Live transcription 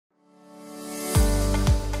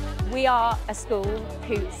We are a school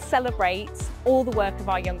who celebrates all the work of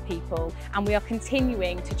our young people, and we are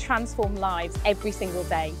continuing to transform lives every single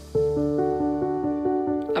day.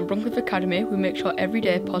 At Bruncliffe Academy, we make sure every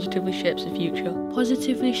day positively shapes the future.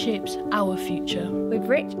 Positively shapes our future. With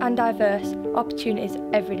rich and diverse opportunities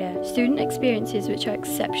every day. Student experiences which are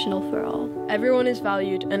exceptional for all. Everyone is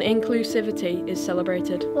valued and inclusivity is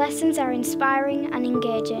celebrated. Lessons are inspiring and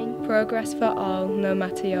engaging. Progress for all, no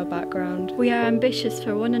matter your background. We are ambitious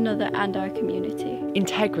for one another and our community.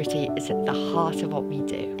 Integrity is at the heart of what we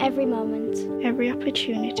do. Every moment. Every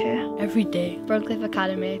opportunity. Every day. Bruncliffe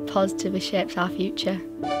Academy positively shapes our future.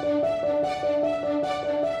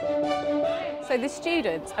 So the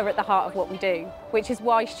students are at the heart of what we do, which is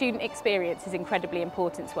why student experience is incredibly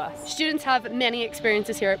important to us. Students have many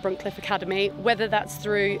experiences here at Bruncliffe Academy, whether that's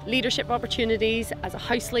through leadership opportunities as a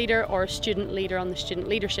house leader or a student leader on the student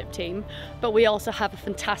leadership team, but we also have a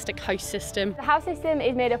fantastic house system. The house system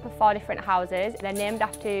is made up of 4 different houses. They're named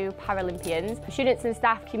after Paralympians. Students and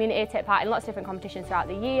staff community take part in lots of different competitions throughout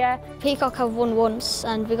the year. Peacock have won once,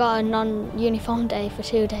 and we got a non-uniform day for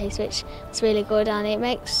 2 days, which is really good, and it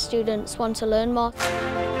makes students want to learn more.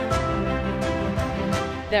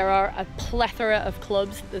 There are a plethora of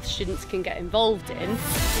clubs that students can get involved in.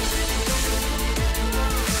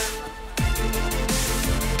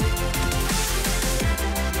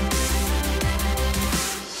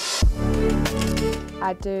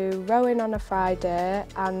 I do rowing on a Friday,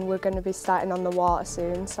 and we're going to be starting on the water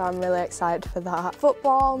soon, so I'm really excited for that.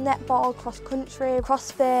 Football, netball, cross-country,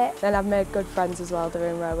 CrossFit. Then I've made good friends as well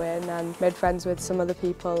doing rowing, and made friends with some other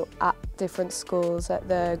people at different schools at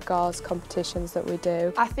the GARS competitions that we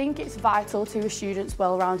do. I think it's vital to a student's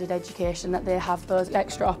well-rounded education that they have those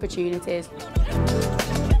extra opportunities.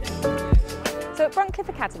 So at Bruncliffe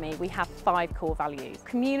Academy we have 5 core values: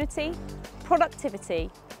 community,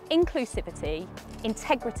 productivity, inclusivity,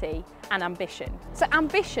 integrity and ambition. So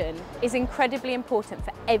ambition is incredibly important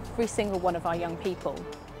for every single one of our young people.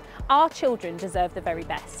 Our children deserve the very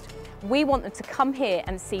best. We want them to come here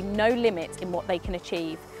and see no limit in what they can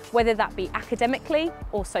achieve, whether that be academically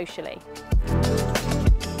or socially.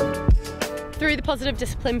 Through the positive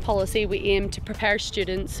discipline policy, we aim to prepare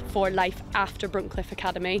students for life after Bruncliffe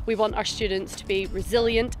Academy. We want our students to be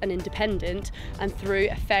resilient and independent, and through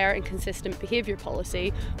a fair and consistent behaviour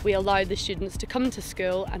policy, we allow the students to come to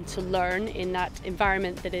school and to learn in that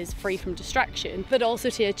environment that is free from distraction, but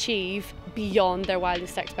also to achieve beyond their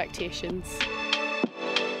wildest expectations.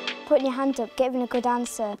 Putting your hand up, giving a good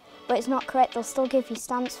answer, but it's not correct, they'll still give you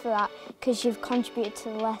stamps for that because you've contributed to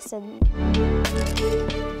the lesson.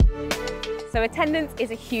 So attendance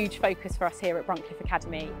is a huge focus for us here at Bruncliffe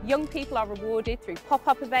Academy. Young people are rewarded through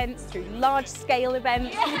pop-up events, through large-scale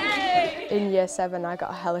events. Yay! In Year 7 I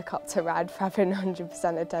got a helicopter ride for having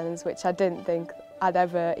 100% attendance, which I didn't think I'd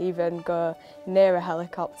ever even go near a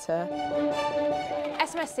helicopter.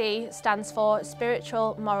 SMSC stands for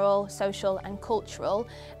Spiritual, Moral, Social and Cultural,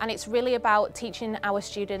 and it's really about teaching our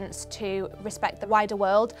students to respect the wider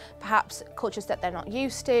world, perhaps cultures that they're not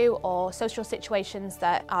used to or social situations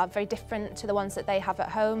that are very different to the ones that they have at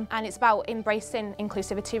home, and it's about embracing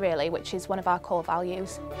inclusivity really, which is one of our core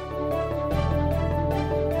values.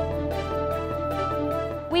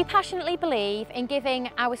 We passionately believe in giving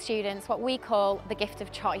our students what we call the gift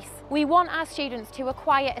of choice. We want our students to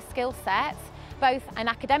acquire a skill set, both an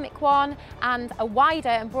academic one and a wider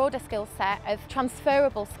and broader skill set of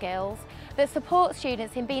transferable skills that support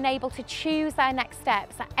students in being able to choose their next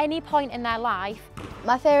steps at any point in their life.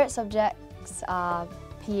 My favourite subjects are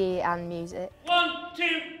PE and music. 1,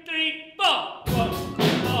 2, 3, 4. 1, 2,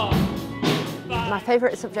 4. My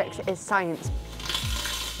favourite subject is science.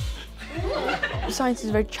 Science is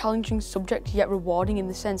a very challenging subject, yet rewarding in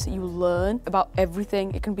the sense that you learn about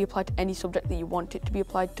everything. It can be applied to any subject that you want it to be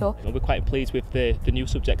applied to. We're quite pleased with the new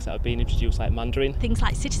subjects that have been introduced, like Mandarin. Things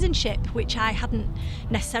like citizenship, which I hadn't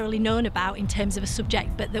necessarily known about in terms of a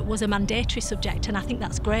subject, but that was a mandatory subject, and I think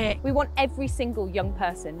that's great. We want every single young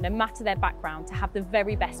person, no matter their background, to have the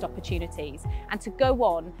very best opportunities and to go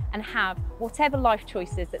on and have whatever life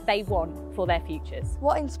choices that they want for their futures.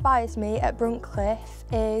 What inspires me at Bruncliffe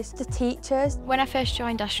is the teachers. When I first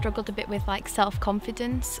joined, I struggled a bit with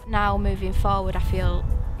self-confidence. Now moving forward, I feel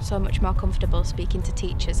so much more comfortable speaking to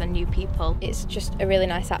teachers and new people. It's just a really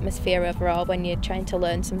nice atmosphere overall when you're trying to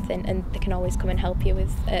learn something, and they can always come and help you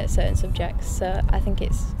with certain subjects. So I think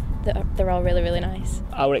they're all really, really nice.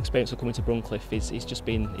 Our experience of coming to Bruncliffe is just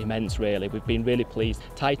been immense really. We've been really pleased.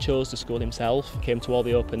 Ty chose the school himself, came to all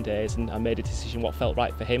the open days and made a decision what felt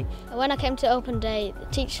right for him. When I came to open day, the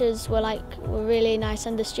teachers were really nice,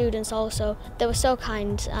 and the students also. They were so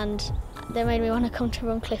kind and they made me want to come to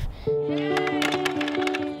Bruncliffe.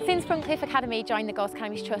 Since Bruncliffe Academy joined the Gorse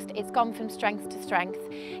Academies Trust, it's gone from strength to strength.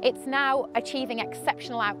 It's now achieving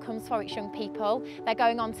exceptional outcomes for its young people. They're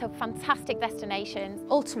going on to fantastic destinations.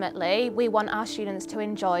 Ultimately, we want our students to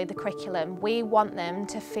enjoy the curriculum. We want them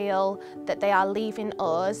to feel that they are leaving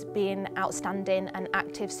us being outstanding and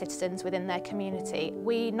active citizens within their community.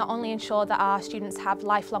 We not only ensure that our students have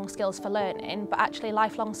lifelong skills for learning, but actually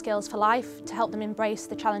lifelong skills for life to help them embrace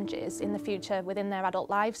the challenges in the future within their adult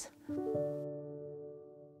lives.